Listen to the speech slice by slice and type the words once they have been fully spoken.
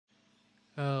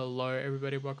Hello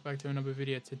everybody, welcome back to another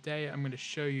video. Today I'm going to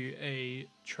show you a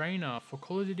trainer for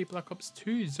Call of Duty Black Ops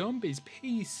 2 Zombies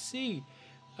PC.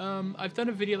 I've done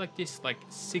a video like this like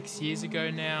 6 years ago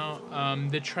now.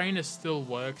 The trainer still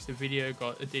works. The video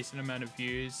got a decent amount of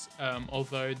views,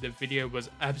 although the video was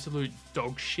absolute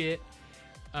dog shit.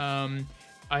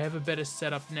 I have a better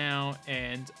setup now,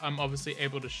 and I'm obviously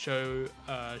able to show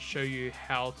you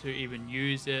how to even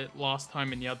use it. Last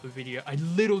time in the other video, I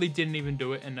literally didn't even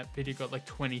do it, and that video got like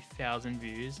 20,000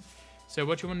 views. So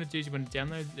what you want to do is you want to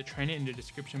download the trainer in the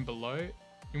description below.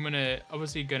 You want to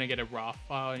obviously going to get a RAR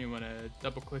file, and you want to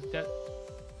double click that.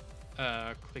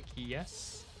 Click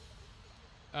yes,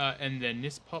 and then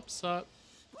this pops up.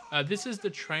 This is the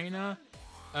trainer.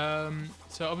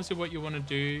 So obviously what you want to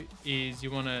do is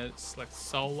you want to select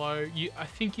solo. I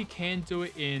think you can do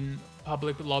it in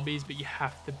public lobbies, but you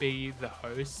have to be the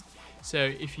host. So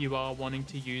if you are wanting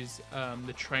to use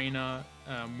the trainer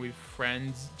with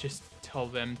friends, just tell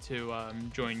them to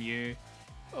join you.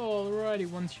 Alrighty,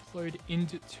 once you load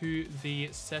into the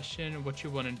session, what you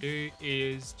want to do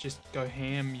is just go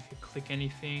ham. You can click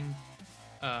anything.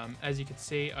 As you can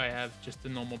see, I have just a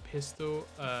normal pistol.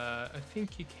 I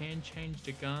think you can change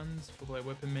the guns for the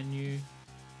weapon menu,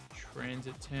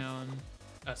 transit town,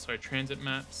 transit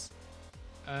maps.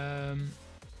 Alright,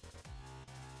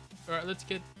 let's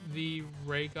get the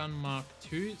ray gun Mark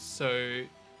II. So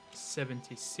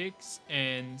 76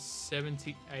 and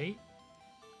 78.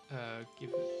 Give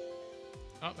it.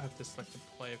 Oh, I have to select the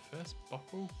player first.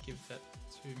 Buckle, give that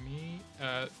to me.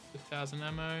 1,000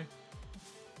 ammo.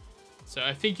 So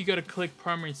I think you got to click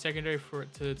primary and secondary for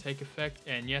it to take effect,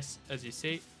 and yes, as you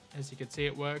can see,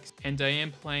 it works. And I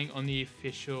am playing on the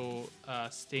official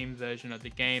Steam version of the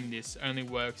game. This only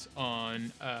works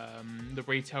on the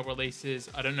retail releases.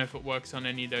 I don't know if it works on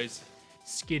any of those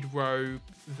Skid Row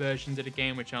versions of the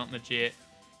game, which aren't legit.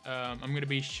 I'm going to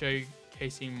be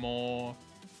showcasing more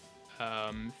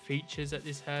features that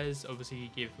this has. Obviously, you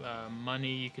give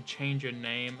money. You could change your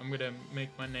name. I'm going to make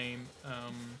my name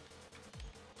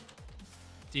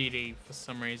DD for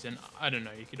some reason. I don't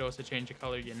know. You could also change the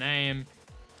color of your name.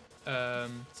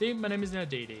 See, my name is now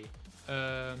DD.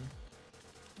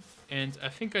 And I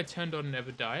think I turned on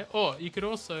Never Die. Or you could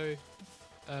also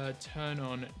turn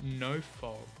on No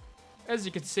Fog. As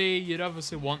you can see, you'd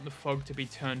obviously want the fog to be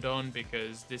turned on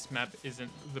because this map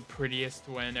isn't the prettiest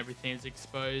when everything is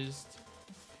exposed.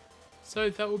 So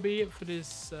that will be it for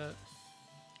this.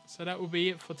 So that will be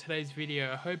it for today's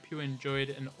video. I hope you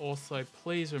enjoyed, and also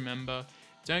please remember,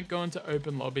 don't go into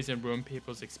open lobbies and ruin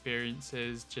people's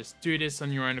experiences. Just do this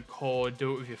on your own accord.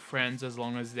 Do it with your friends as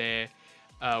long as they're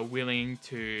willing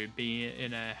to be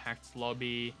in a hacked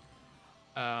lobby.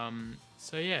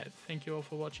 So yeah, thank you all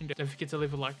for watching. Don't forget to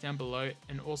leave a like down below,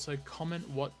 and also comment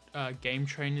what game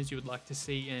trainers you would like to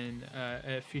see in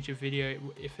a future video.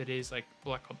 If it is like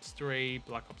Black Ops 3,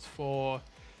 Black Ops 4.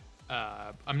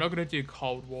 I'm not going to do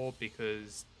Cold War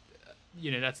because, you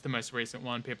know, that's the most recent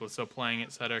one. People are still playing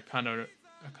it, so I kind of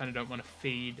don't want to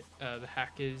feed the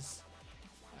hackers.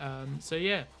 So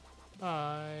yeah,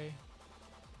 bye.